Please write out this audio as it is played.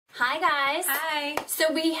Hi guys. Hi.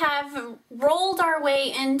 So we have rolled our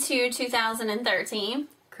way into 2013.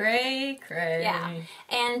 Cray. Yeah.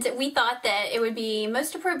 And we thought that it would be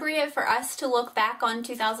most appropriate for us to look back on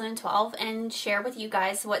 2012 and share with you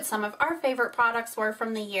guys what some of our favorite products were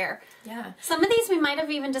from the year. Yeah. Some of these we might have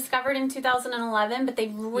even discovered in 2011, but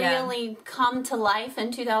they've really come to life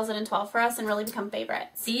in 2012 for us and really become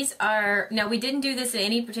favorites. These are, now we didn't do this in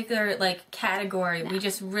any particular category. No. We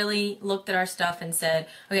just really looked at our stuff and said,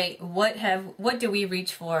 okay, what do we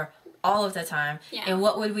reach for all of the time, and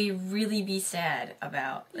what would we really be sad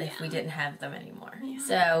about if we didn't have them anymore?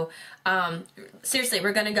 So seriously,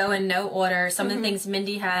 we're gonna go in no order. Some of the things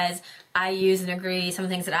Mendi has, I use and agree. Some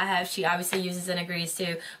things that I have, she obviously uses and agrees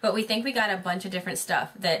to, but we think we got a bunch of different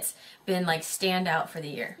stuff that's been stand out for the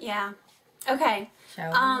year. Yeah. Okay.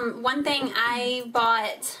 One thing I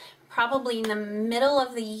bought probably in the middle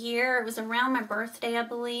of the year, it was around my birthday, I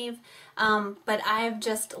believe, but I've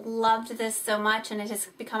just loved this so much, and it has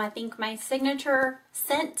become, I think, my signature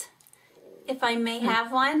scent, if I may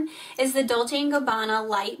have one, is the Dolce & Gabbana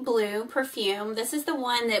Light Blue Perfume. This is the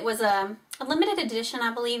one that was a limited edition,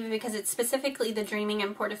 I believe, because it's specifically the Dreaming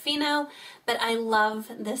in Portofino, but I love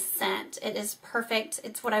this scent. It is perfect.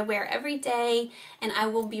 It's what I wear every day, and I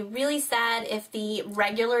will be really sad if the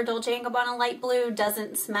regular Dolce & Gabbana Light Blue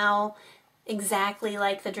doesn't smell exactly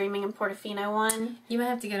like the Dreaming in Portofino one. You might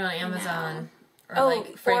have to get on Amazon. Or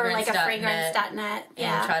fragrance.net, a fragrance.net.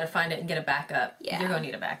 And try to find it and get a backup. Yeah. You're going to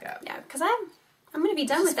need a backup. Yeah, because I'm going to be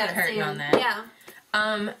done with that soon. On that.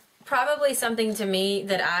 Yeah. Probably something to me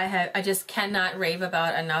that I just cannot rave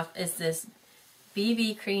about enough is this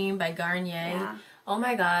BB cream by Garnier. Yeah. Oh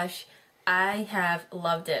my gosh. I have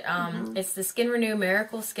loved it. It's the Skin Renew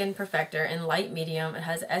Miracle Skin Perfector in light medium. It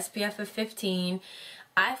has SPF of 15.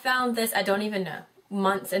 I found this, I don't even know,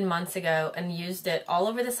 months and months ago, and used it all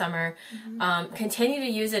over the summer. Continue to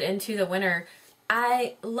use it into the winter.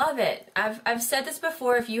 I love it. I've said this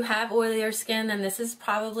before, if you have oilier skin, then this is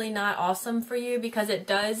probably not awesome for you, because it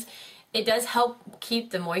does help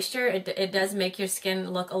keep the moisture. It does make your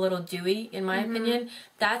skin look a little dewy, in my opinion.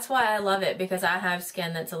 That's why I love it, because I have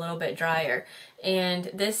skin that's a little bit drier.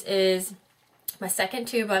 And this is my second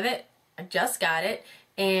tube of it. I just got it,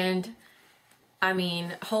 and I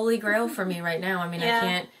mean, holy grail for me right now. I mean,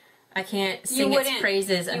 I can't sing its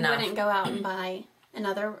praises enough. You wouldn't go out and buy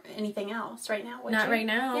anything else right now, would you? Not right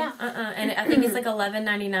now. Yeah. And I think it's like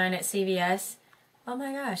 $11.99 at CVS. Oh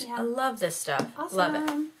my gosh, I love this stuff. Awesome. Love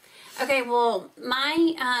it. Okay, well,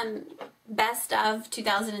 my best of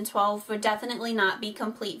 2012 would definitely not be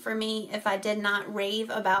complete for me if I did not rave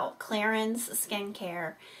about Clarins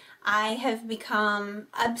skincare. I have become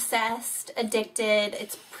obsessed, addicted.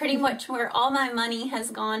 It's pretty much where all my money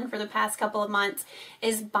has gone for the past couple of months,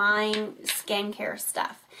 is buying skincare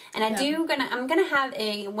stuff. And I'm gonna have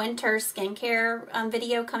a winter skincare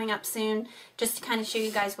video coming up soon, just to kind of show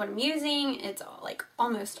you guys what I'm using. It's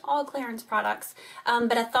almost all Clarins products,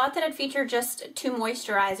 but I thought that I'd feature just two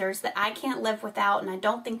moisturizers that I can't live without, and I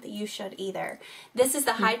don't think that you should either. This is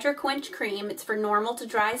the HydraQuench cream. It's for normal to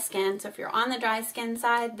dry skin, so if you're on the dry skin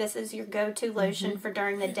side, this is your go-to lotion for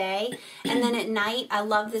during the day. And then at night, I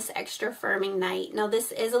love this Extra Firming Night. Now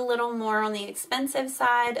this is a little more on the expensive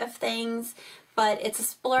side of things, but it's a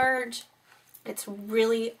splurge. It's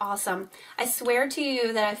really awesome. I swear to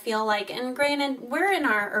you that I feel like, and granted, we're in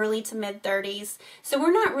our early to mid 30s, so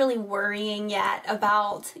we're not really worrying yet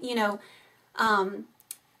about,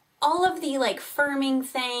 all of the firming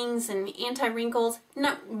things and anti-wrinkles.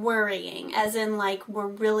 Not worrying, as in we're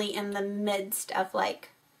really in the midst of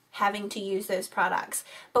having to use those products.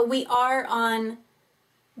 But we are on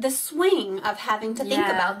the swing of having to think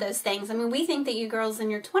about those things. I mean, we think that you girls in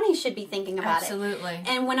your 20s should be thinking about Absolutely. it.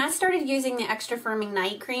 And when I started using the Extra Firming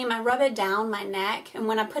Night Cream, I rub it down my neck. And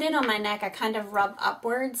when I put it on my neck, I kind of rub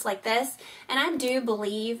upwards like this. And I do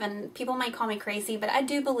believe, and people might call me crazy, but I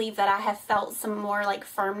do believe that I have felt some more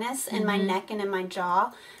firmness in my neck and in my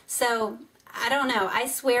jaw. So I don't know. I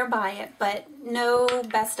swear by it, but no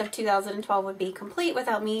best of 2012 would be complete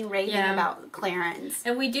without me raving about Clarins.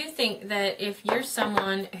 And we do think that if you're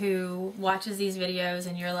someone who watches these videos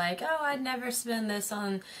and you're like, oh, I'd never spend this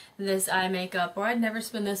on this eye makeup, or I'd never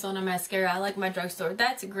spend this on a mascara, I like my drugstore,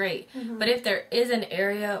 that's great. But if there is an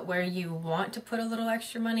area where you want to put a little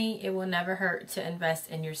extra money, it will never hurt to invest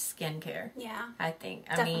in your skincare. Yeah. I think.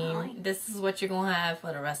 Definitely. I mean, this is what you're going to have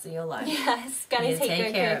for the rest of your life. Yes, gotta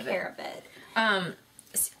take good care of it.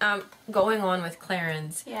 Going on with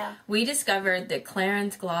Clarins, we discovered the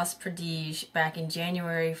Clarins Gloss Prodige back in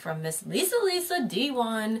January from Miss Lisa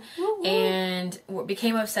D1, and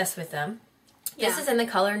became obsessed with them. This is in the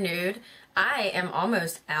color Nude. I am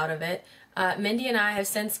almost out of it. Mendi and I have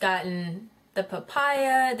since gotten the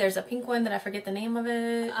papaya. There's a pink one that I forget the name of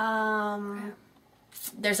it.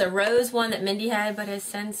 There's a rose one that Mendi had but has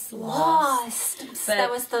since lost. But that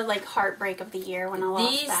was the like heartbreak of the year when I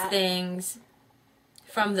lost that. These things,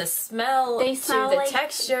 from the smell they to smell the like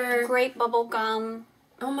texture. Grape bubble gum.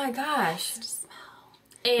 Oh my gosh.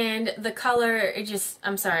 And the color, it just,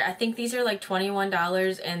 I'm sorry, I think these are like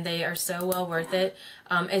 $21 and they are so well worth it.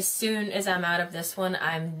 As soon as I'm out of this one,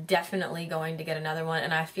 I'm definitely going to get another one.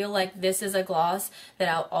 And I feel like this is a gloss that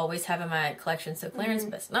I'll always have in my collection. So Clarins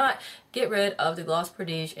best not get rid of the gloss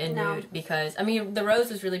Prodige and Nude, because, I mean, the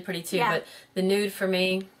rose was really pretty too, but the Nude for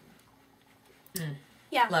me,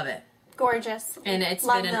 love it. Gorgeous. And it's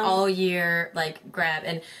been an all year like grab,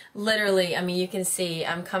 and literally, I mean, you can see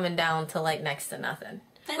I'm coming down to like next to nothing.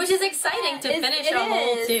 Which is exciting to finish a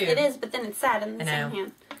whole tube. It is, but then it's sad in the same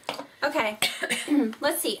hand. Okay,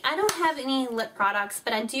 let's see. I don't have any lip products,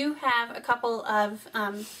 but I do have a couple of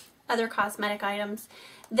other cosmetic items.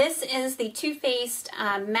 This is the Too Faced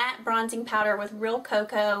Matte Bronzing Powder with Real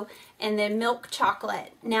Cocoa and the Milk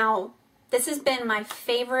Chocolate. Now, this has been my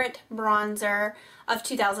favorite bronzer of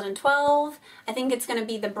 2012. I think it's going to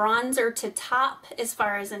be the bronzer to top as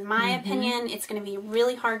far as in my opinion. It's going to be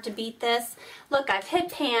really hard to beat this. Look, I've hit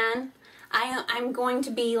pan. I'm going to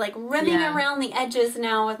be like rimming around the edges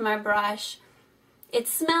now with my brush. It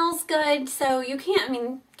smells good, so you can't, I mean,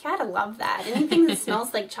 you gotta love that. Anything that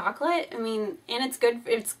smells like chocolate, I mean, and it's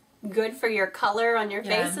good for your color on your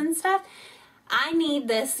face and stuff. I need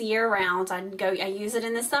this year-round. I use it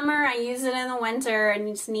in the summer, I use it in the winter, and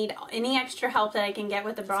you just need any extra help that I can get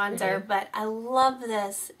with the bronzer. But I love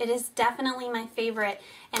this. It is definitely my favorite,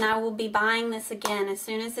 and I will be buying this again as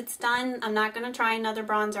soon as it's done. I'm not going to try another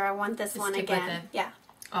bronzer. I want this one again. Yeah.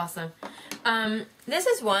 Awesome. This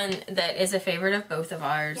is one that is a favorite of both of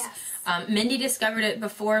ours. Yes. Mendi discovered it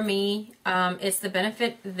before me. It's the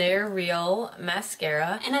Benefit They're Real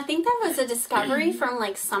mascara. And I think that was a discovery from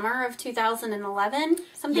like summer of 2011,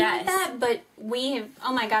 something like that. But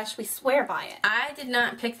oh my gosh, we swear by it. I did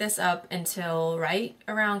not pick this up until right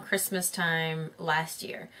around Christmas time last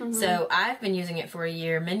year. So I've been using it for a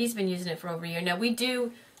year. Mendi's been using it for over a year. Now we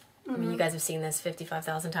do... I mean, you guys have seen this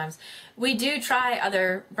 55,000 times. We do try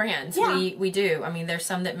other brands. Yeah. We do. I mean, there's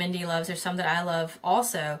some that Mendi loves. There's some that I love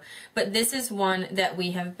also. But this is one that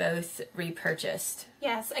we have both repurchased.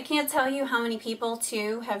 Yes. I can't tell you how many people,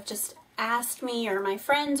 too, have just asked me, or my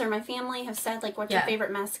friends or my family have said, like, what's your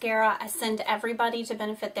favorite mascara? I send everybody to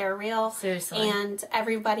Benefit They're Real. Seriously. And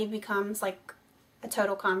everybody becomes, like, a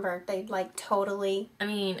total convert. They, like, totally I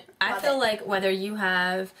mean, I feel like whether you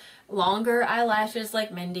have longer eyelashes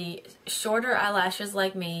like Mendi, shorter eyelashes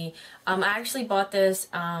like me, I actually bought this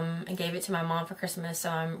and gave it to my mom for Christmas,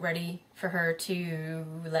 so I'm ready for her to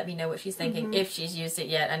let me know what she's thinking, if she's used it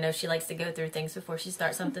yet. I know she likes to go through things before she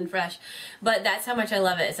starts something fresh, but that's how much I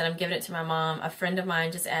love it. So I'm giving it to my mom. A friend of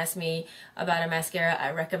mine just asked me about a mascara.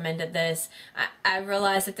 I recommended this. I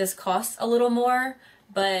realized that this costs a little more,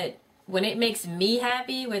 but when it makes me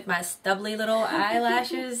happy with my stubbly little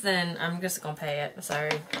eyelashes, then I'm just gonna pay it.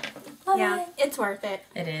 Sorry. Yeah, it's worth it.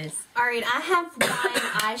 It is. Alright, I have one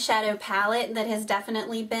eyeshadow palette that has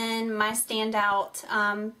definitely been my standout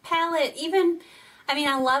palette. I mean,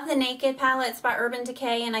 I love the Naked palettes by Urban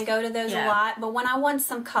Decay, and I go to those a lot, but when I want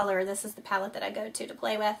some color, this is the palette that I go to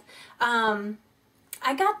play with.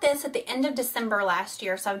 I got this at the end of December last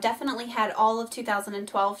year, so I've definitely had all of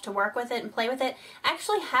 2012 to work with it and play with it. I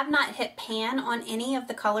actually have not hit pan on any of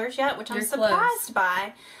the colors yet, which I'm surprised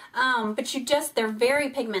by. But they're very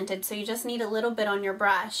pigmented, so you just need a little bit on your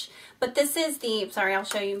brush. But this is I'll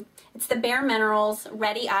show you. It's the Bare Minerals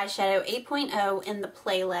Ready Eyeshadow 8.0 in the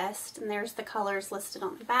playlist. And there's the colors listed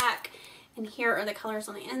on the back. And here are the colors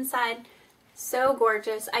on the inside. So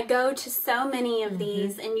gorgeous. I go to so many of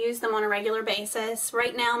these and use them on a regular basis.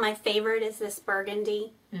 Right now, my favorite is this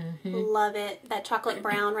burgundy. Love it. That chocolate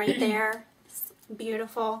brown right there. It's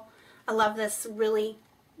beautiful. I love this really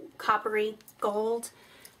coppery gold.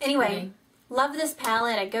 Anyway, love this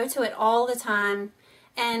palette. I go to it all the time.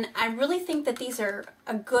 And I really think that these are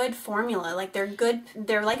a good formula. Like, they're good.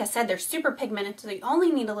 They're, like I said, they're super pigmented, so you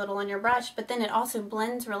only need a little on your brush, but then it also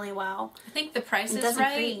blends really well. I think the price is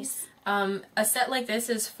right. Crease. A set like this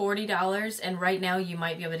is $40, and right now you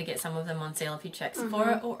might be able to get some of them on sale if you check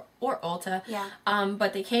Sephora or Ulta. Yeah.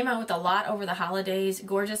 But they came out with a lot over the holidays.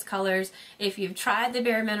 Gorgeous colors. If you've tried the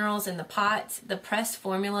Bare Minerals in the pots, the pressed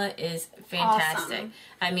formula is fantastic. Awesome.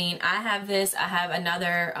 I mean, I have this. I have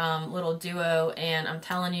another little duo, and I'm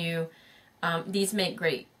telling you, these make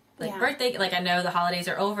great like birthday, like I know the holidays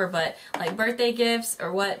are over, but like birthday gifts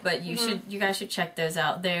or what, but you guys should check those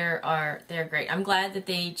out. They're great. I'm glad that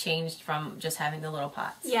they changed from just having the little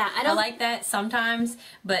pots. Yeah, I like that sometimes,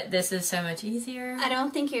 but this is so much easier. I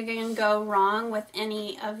don't think you're going to go wrong with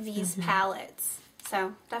any of these palettes.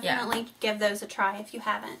 So definitely give those a try if you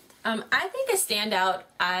haven't. I think a standout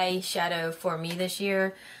eyeshadow for me this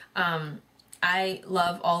year, I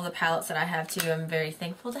love all the palettes that I have too. I'm very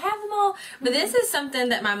thankful to have them all. But this is something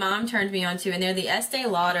that my mom turned me on to, and they're the Estee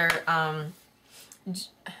Lauder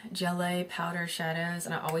Gelee powder shadows,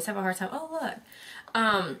 and I always have a hard time. Oh,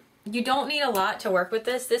 look. You don't need a lot to work with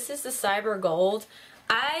this. This is the Cyber Gold.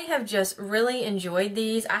 I have just really enjoyed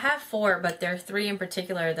these. I have 4, but there are 3 in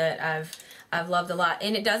particular that I've loved a lot.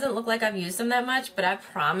 And it doesn't look like I've used them that much, but I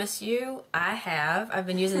promise you I have. I've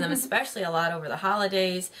been using them especially a lot over the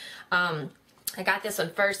holidays. I got this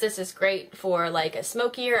one first. This is great for like a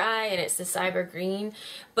smokier eye, and it's the Cyber Green.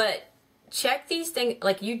 But check these things.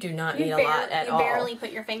 Like, you do not need a lot at all. You barely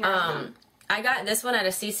put your finger on them. I got this one at a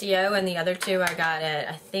CCO, and the other 2 I got at,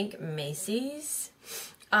 I think, Macy's.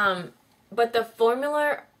 But the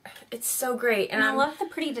formula, it's so great. And I love the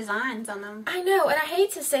pretty designs on them. I know, and I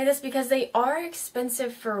hate to say this because they are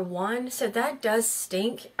expensive for one, so that does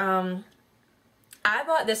stink. I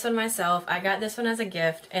bought this one myself. I got this one as a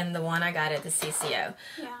gift, and the one I got at the CCO.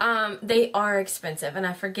 Yeah. They are expensive, and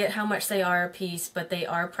I forget how much they are a piece, but they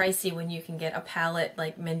are pricey when you can get a palette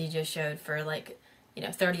like Mendi just showed for like, you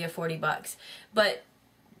know, 30 or 40 bucks. But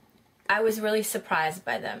I was really surprised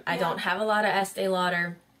by them. I don't have a lot of Estee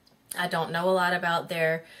Lauder. I don't know a lot about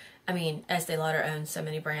their, I mean, Estee Lauder owns so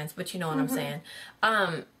many brands, but you know what I'm saying.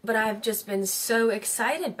 But I've just been so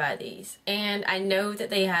excited by these. And I know that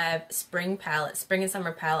they have spring palettes, spring and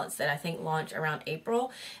summer palettes that I think launch around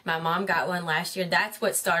April. My mom got one last year. That's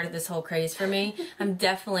what started this whole craze for me. I'm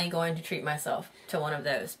definitely going to treat myself to one of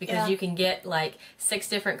those because you can get like 6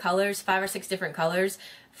 different colors, 5 or 6 different colors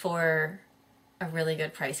for a really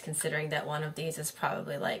good price, considering that one of these is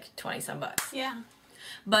probably like 20 some bucks. Yeah.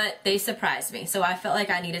 But they surprised me, so I felt like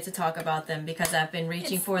I needed to talk about them because I've been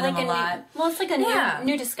reaching for them a lot. Well, it's like a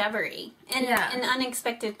new discovery and an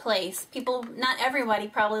unexpected place. Not everybody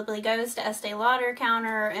probably goes to Estee Lauder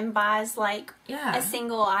counter and buys like a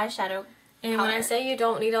single eyeshadow. And when I say you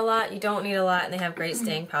don't need a lot, you don't need a lot, and they have great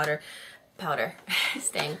staying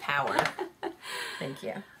staying power. Thank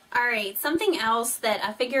you. Alright, something else that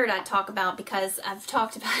I figured I'd talk about because I've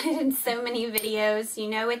talked about it in so many videos. You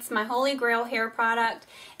know, it's my holy grail hair product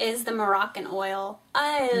is the Moroccan Oil.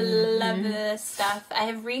 I love this stuff. I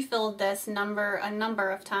have refilled this a number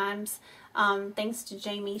of times, thanks to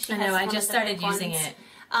Jayme. I know, I just started using it.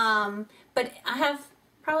 But I have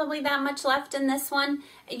probably that much left in this one.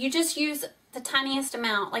 You just use the tiniest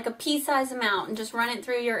amount, like a pea-size amount, and just run it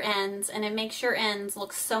through your ends, and it makes your ends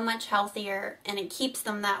look so much healthier, and it keeps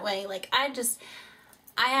them that way. Like, I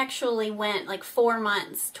actually went like 4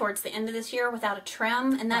 months towards the end of this year without a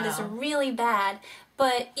trim, and that is really bad.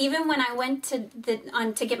 But even when I went to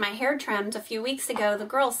get my hair trimmed a few weeks ago, the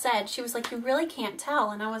girl said, she was like, you really can't tell.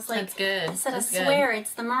 And I was like, that's good. I said, I swear,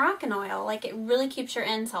 it's the Moroccan Oil. Like, it really keeps your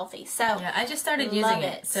ends healthy. So, yeah, I just started using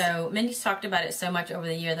it. So, Mendi's talked about it so much over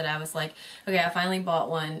the year that I was like, okay, I finally bought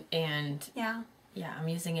one, and yeah, I'm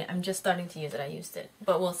using it. I'm just starting to use it. I used it,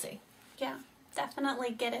 but we'll see. Yeah.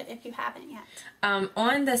 Definitely get it if you haven't yet.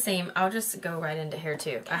 On the same, I'll just go right into hair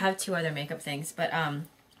too. I have 2 other makeup things, but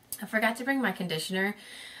I forgot to bring my conditioner.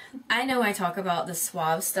 I know I talk about the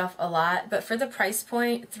Suave stuff a lot, but for the price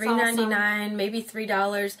point, $3.99, maybe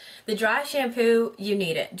 $3. The dry shampoo, you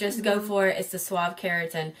need it. Just go for it. It's the Suave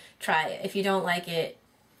Keratin. Try it. If you don't like it,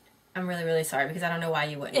 I'm really, really sorry because I don't know why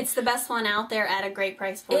you wouldn't. It's the best one out there at a great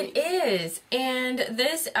price point. It is. And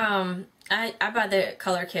this, I bought the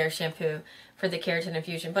Color Care shampoo for the Keratin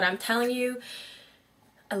Infusion, but I'm telling you,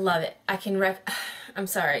 I love it. I'm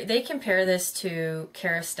sorry. They compare this to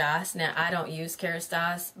Kerastase. Now, I don't use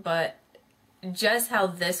Kerastase, but just how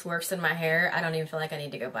this works in my hair, I don't even feel like I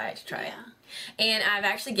need to go buy it to try it. And I've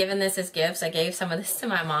actually given this as gifts. I gave some of this to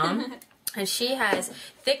my mom, and she has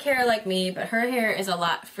thick hair like me, but her hair is a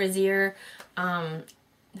lot frizzier. I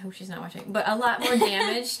hope she's not watching, but a lot more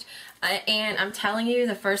damaged. And I'm telling you,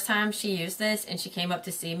 the first time she used this and she came up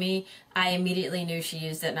to see me, I immediately knew she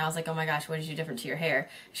used it, and I was like, oh my gosh, what did you do different to your hair?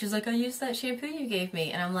 She was like, I used that shampoo you gave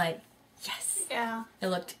me. And I'm like, yes. Yeah. It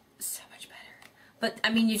looked so much better. But,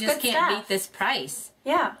 I mean, you just can't beat this price.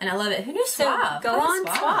 Yeah. And I love it. Who knew Suave? So go on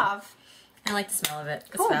Suave. I like the smell of it.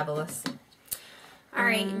 It's fabulous. All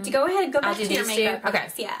right. Go ahead. Go back to your makeup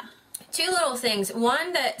products. Okay. Yeah. 2 little things.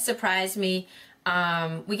 One that surprised me.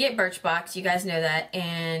 We get Birchbox, you guys know that,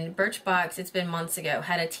 and Birchbox, it's been months ago,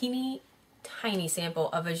 had a teeny tiny sample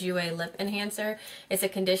of a Jouer lip enhancer. It's a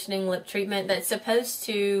conditioning lip treatment that's supposed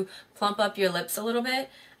to plump up your lips a little bit.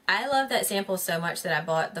 I love that sample so much that I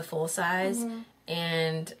bought the full size,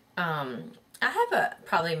 and I have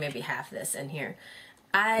probably maybe half this in here.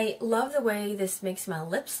 I love the way this makes my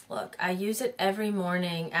lips look. I use it every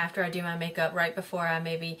morning after I do my makeup, right before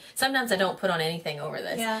I sometimes I don't put on anything over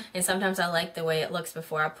this. Yeah. And sometimes I like the way it looks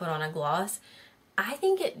before I put on a gloss. I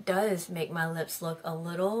think it does make my lips look a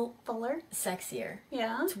little fuller, sexier.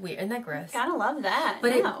 Yeah. It's weird. Isn't that gross? Gotta love that.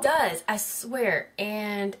 But it does, I swear.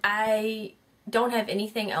 And I don't have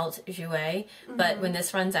anything else Jouer, but when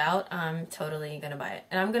this runs out, I'm totally gonna buy it.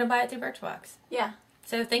 And I'm gonna buy it through Birchbox. Yeah.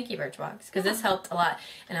 So thank you, Birchbox, because this helped a lot,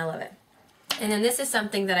 and I love it. And then this is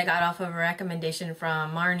something that I got off of a recommendation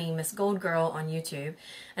from Marnie, Miss Gold Girl on YouTube.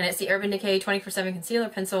 And it's the Urban Decay 24/7 Concealer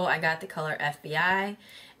Pencil. I got the color FBI.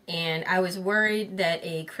 And I was worried that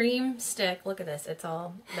a cream stick, look at this, it's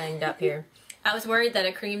all banged up here. I was worried that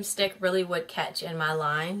a cream stick really would catch in my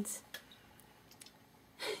lines.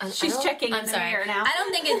 She's checking in the mirror now. I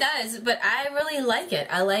don't think it does, but I really like it.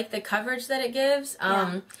 I like the coverage that it gives.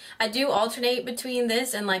 I do alternate between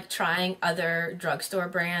this and like trying other drugstore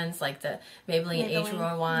brands like the Maybelline Age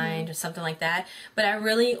Rewind or something like that. But I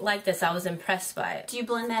really like this. I was impressed by it. Do you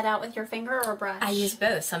blend that out with your finger or brush? I use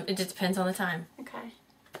both. It just depends on the time. Okay.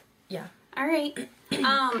 Yeah. All right.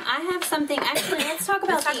 I have something. Actually, let's talk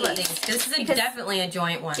about these. This is definitely a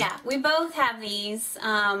joint one. Yeah, we both have these.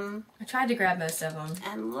 I tried to grab most of them.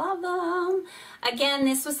 And love them. Again,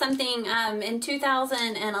 this was something in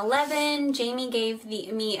 2011. Jayme gave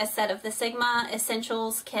me a set of the Sigma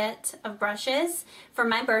Essentials kit of brushes for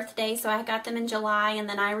my birthday. So I got them in July, and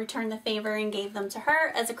then I returned the favor and gave them to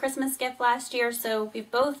her as a Christmas gift last year. So we've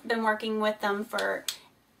both been working with them for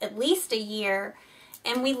at least a year.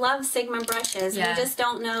 And we love Sigma brushes. Yeah. We just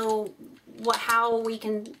don't know how we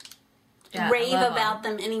can rave about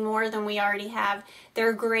them any more than we already have.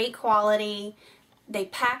 They're great quality. They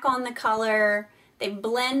pack on the color. They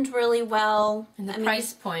blend really well. And the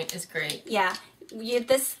price point is great. Yeah.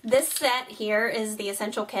 This set here is the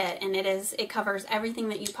essential kit, and it covers everything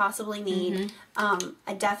that you possibly need.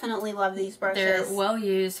 I definitely love these brushes. They're well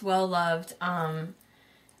used, well loved.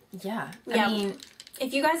 Yeah. I mean,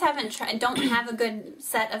 if you guys don't have a good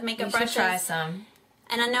set of makeup brushes, you should try some.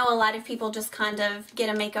 And I know a lot of people just kind of get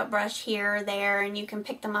a makeup brush here or there, and you can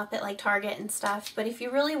pick them up at like Target and stuff. But if you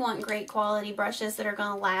really want great quality brushes that are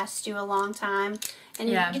going to last you a long time, and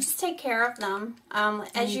you just take care of them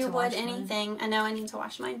as you would anything. I know I need to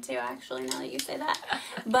wash mine too, actually, now that you say that.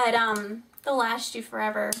 But they'll last you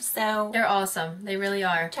forever. So they're awesome. They really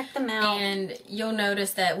are. Check them out. And you'll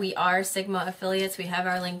notice that we are Sigma affiliates. We have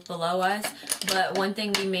our link below us. But one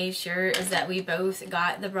thing we made sure is that we both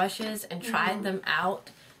got the brushes and tried them out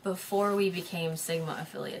before we became Sigma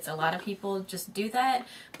affiliates. A lot of people just do that,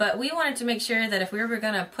 but we wanted to make sure that if we were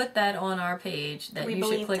going to put that on our page, that you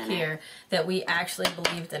should click here, that we actually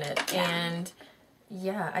believed in it. Yeah. And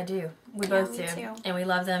yeah, I do. We both do. Too. And we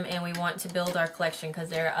love them, and we want to build our collection because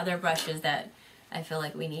there are other brushes that I feel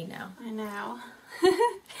like we need now. I know.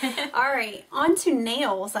 All right, on to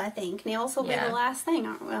nails, I think. Nails will be the last thing,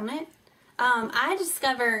 won't it? I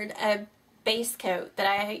discovered a base coat that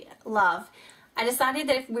I love. I decided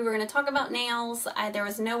that if we were going to talk about nails, there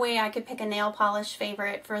was no way I could pick a nail polish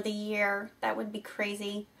favorite for the year. That would be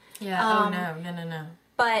crazy. Yeah, no.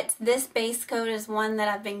 But this base coat is one that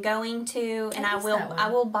I've been going to, and I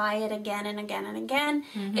will buy it again and again and again.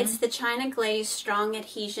 It's the China Glaze Strong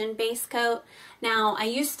Adhesion base coat. Now, I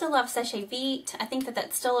used to love Séché Vite. I think that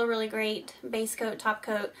that's still a really great base coat, top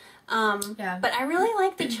coat. But I really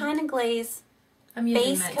like the China Glaze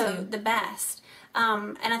base coat the best.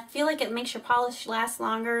 And I feel like it makes your polish last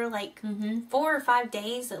longer, like 4 or 5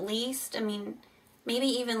 days at least. I mean, maybe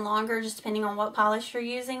even longer, just depending on what polish you're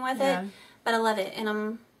using with it. But I love it, and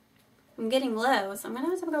I'm getting low, so I'm gonna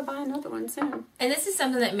have to go buy another one soon. And this is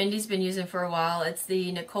something that Mendi's been using for a while. It's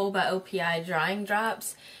the Nicole by OPI drying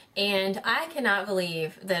drops. And I cannot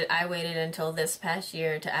believe that I waited until this past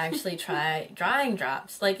year to actually try drying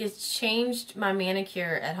drops. Like, it's changed my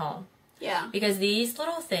manicure at home. Yeah. Because these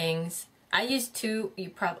little things, I use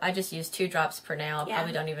I just use 2 drops per nail. I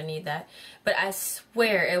probably don't even need that. But I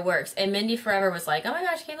swear it works. And Mendi forever was like, oh my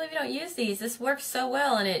gosh, I can't believe you don't use these. This works so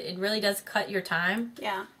well. And it really does cut your time.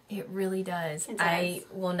 Yeah. It really does. It does. I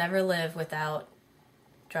will never live without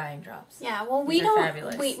drying drops. Yeah, well,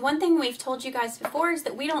 one thing we've told you guys before is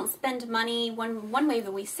that we don't spend money. One way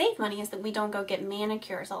that we save money is that we don't go get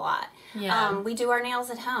manicures a lot. Yeah. We do our nails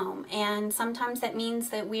at home, and sometimes that means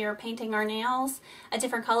that we are painting our nails a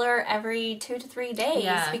different color every 2 to 3 days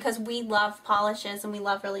because we love polishes and we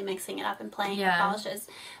love really mixing it up and playing with polishes.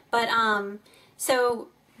 But so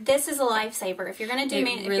this is a lifesaver. If you're gonna do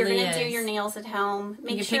if you're gonna do your nails at home,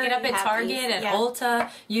 make sure you pick it up at Target, at Ulta.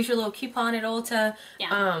 Use your little coupon at Ulta.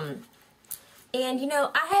 Yeah. And you know,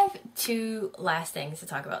 I have 2 last things to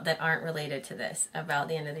talk about that aren't related to this about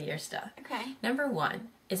the end of the year stuff. Okay. Number 1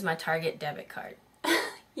 is my Target debit card.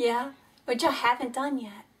 Yeah, which I haven't done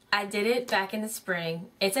yet. I did it back in the spring.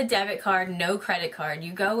 It's a debit card, no credit card.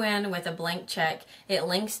 You go in with a blank check. It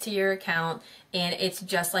links to your account, and it's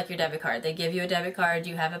just like your debit card. They give you a debit card.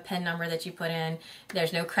 You have a PIN number that you put in.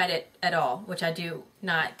 There's no credit at all, which I do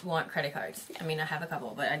not want credit cards. I mean, I have a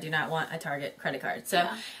couple, but I do not want a Target credit card. So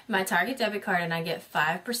my Target debit card, and I get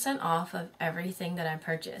 5% off of everything that I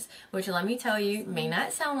purchase, which, let me tell you, may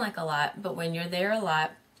not sound like a lot, but when you're there a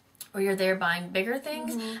lot, or you're there buying bigger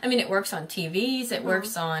things. I mean, it works on TVs, it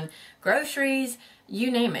works on groceries, you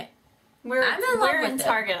name it. We're in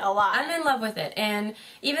Target a lot. I'm in love with it. And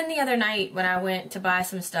even the other night when I went to buy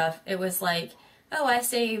some stuff, it was like, oh, I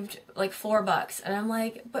saved like $4. And I'm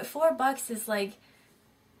like, but $4 is like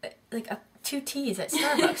 2 teas at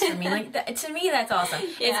Starbucks for me. Like, to me, that's awesome.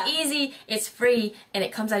 It's easy, it's free, and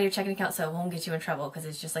it comes out of your checking account, so it won't get you in trouble because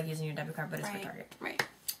it's just like using your debit card, but it's for Target. Right.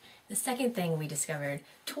 The second thing we discovered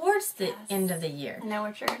towards the end of the year. I know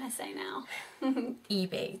what you're going to say now.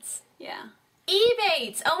 Ebates. Yeah.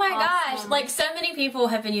 Ebates! Oh my gosh! Like, so many people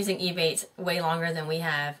have been using Ebates way longer than we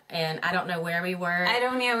have, and I don't know where we were. I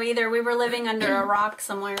don't know either. We were living under a rock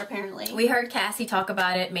somewhere, apparently. We heard Cassie talk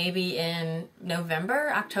about it maybe in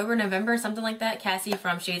October, November, something like that. Cassie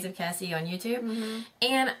from Shades of Cassie on YouTube.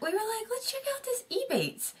 And we were like, let's check out this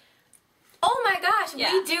Ebates. Oh my gosh,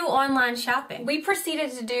 we do online shopping. We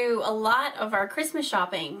proceeded to do a lot of our Christmas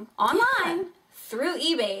shopping online through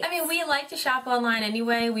eBay. I mean, we like to shop online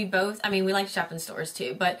anyway. We like to shop in stores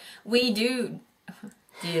too, but we do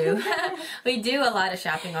we do a lot of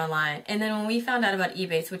shopping online. And then when we found out about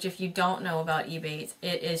Ebates, which if you don't know about Ebates,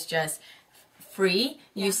 it is just free.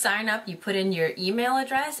 You sign up, you put in your email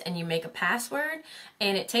address, and you make a password,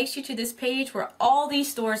 and it takes you to this page where all these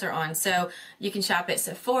stores are on. So you can shop at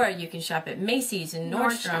Sephora, you can shop at Macy's and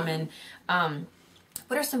Nordstrom, and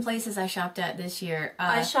what are some places I shopped at this year?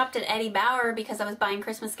 I shopped at Eddie Bauer because I was buying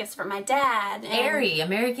Christmas gifts for my dad. Aerie,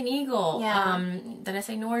 American Eagle. Did I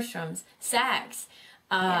say Nordstrom's? Saks.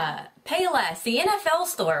 Payless, the NFL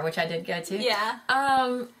store, which I did go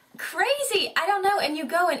to. Crazy. I don't know. And you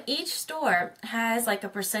go, and each store has like a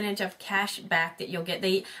percentage of cash back that you'll get.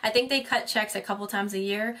 I think they cut checks a couple times a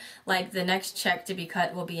year. Like, the next check to be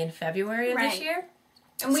cut will be in February of this year.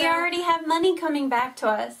 And we already have money coming back to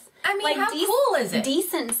us. I mean, like, how cool is it?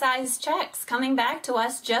 Decent sized checks coming back to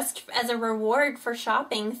us just as a reward for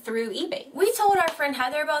shopping through eBay. We told our friend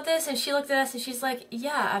Heather about this, and she looked at us and she's like,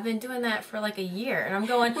 yeah, I've been doing that for like a year. And I'm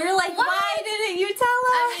going, we're like, why didn't you tell us?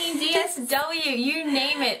 I mean, DSW, you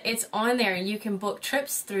name it, it's on there. You can book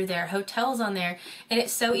trips through there, hotels on there. And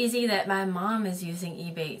it's so easy that my mom is using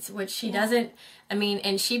Ebates, which she doesn't. I mean,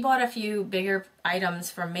 and she bought a few bigger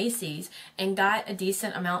items from Macy's and got a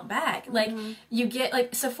decent amount back. Like, you get,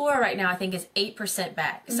 like, Sephora right now I think is 8%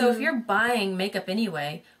 back. So if you're buying makeup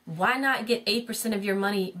anyway, why not get 8% of your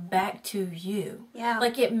money back to you? Yeah.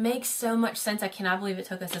 Like, it makes so much sense. I cannot believe it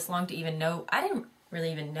took us this long to even know. I didn't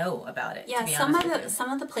really even know about it, to be honest with you.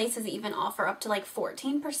 Some of the places even offer up to like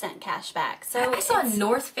 14% cash back. So I saw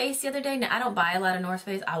North Face the other day. Now, I don't buy a lot of North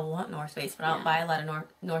Face. I want North Face, but I don't buy a lot of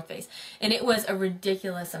North Face. And it was a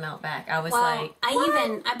ridiculous amount back. I was like,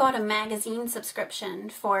 what? I bought a magazine subscription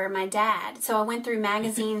for my dad. So I went through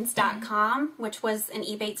magazines.com, which was an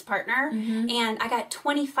Ebates partner, and I got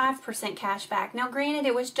 25% cash back. Now, granted,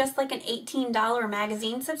 it was just like an $18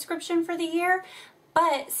 magazine subscription for the year,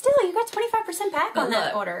 but still, you got 25% back on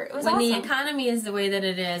that order. It was awesome. When the economy is the way that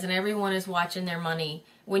it is and everyone is watching their money,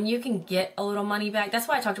 when you can get a little money back, that's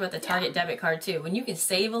why I talked about the Target debit card too. When you can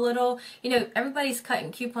save a little, you know, everybody's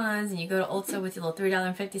cutting coupons, and you go to Ulta with your little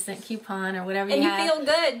 $3.50 coupon or whatever you have. And you feel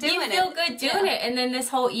good doing it. You feel good doing it. And then this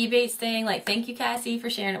whole Ebates thing, like, thank you, Cassie, for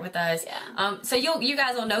sharing it with us. So you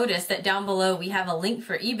guys will notice that down below we have a link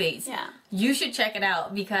for Ebates. You should check it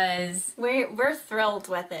out because we're thrilled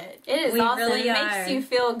with it. It is awesome. It makes you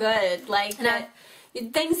feel good. Like,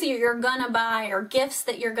 things that you're gonna buy or gifts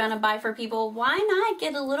that you're gonna buy for people, why not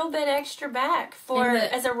get a little bit extra back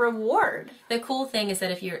as a reward? The cool thing is that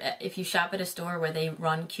if you shop at a store where they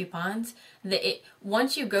run coupons,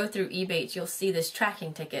 once you go through Ebates, you'll see this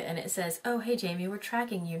tracking ticket, and it says, "Oh, hey Jayme, we're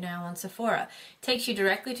tracking you now on Sephora." It takes you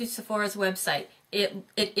directly to Sephora's website. It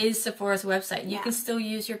is Sephora's website. You can still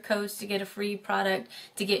use your codes to get a free product,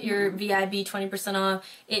 to get your VIB 20% off.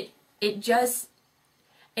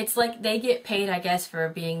 It's like they get paid, I guess, for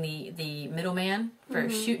being the middleman, for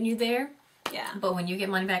shooting you there. Yeah. But when you get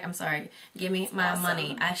money back, I'm sorry, give me my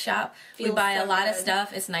money. I shop. We buy a lot of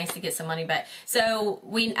stuff. It's nice to get some money back. So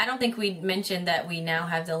I don't think we mentioned that we now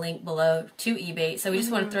have the link below to eBay. So we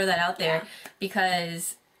just want to throw that out there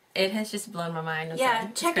because it has just blown my mind.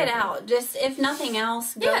 Check it out. Just if nothing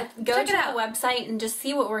else, go to the website and just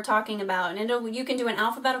see what we're talking about. And you can do an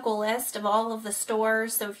alphabetical list of all of the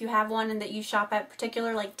stores. So if you have one and that you shop at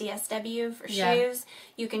particular, like DSW for shoes,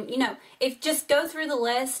 you can, if just go through the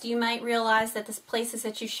list, you might realize that the places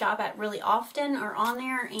that you shop at really often are on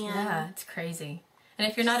there. And yeah, it's crazy. And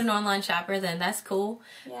if you're not an online shopper, then that's cool.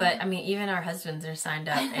 Yeah. But, I mean, even our husbands are signed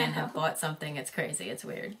up and have bought something. It's crazy. It's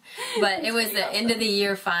weird. But it was the end of the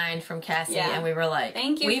year find from Cassie, and we were like,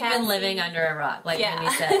 thank you, we've Cassie. Been living under a rock, like Mendi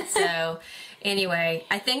said. So, anyway,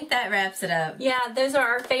 I think that wraps it up. Yeah, those are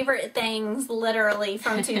our favorite things, literally,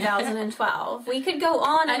 from 2012. We could go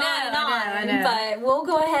on and on and on, I know. but we'll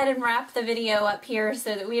go ahead and wrap the video up here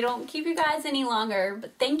so that we don't keep you guys any longer.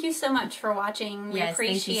 But thank you so much for watching. We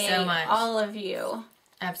appreciate thank you so much. all of you.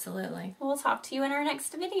 Absolutely. We'll talk to you in our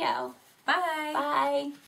next video. Bye. Bye.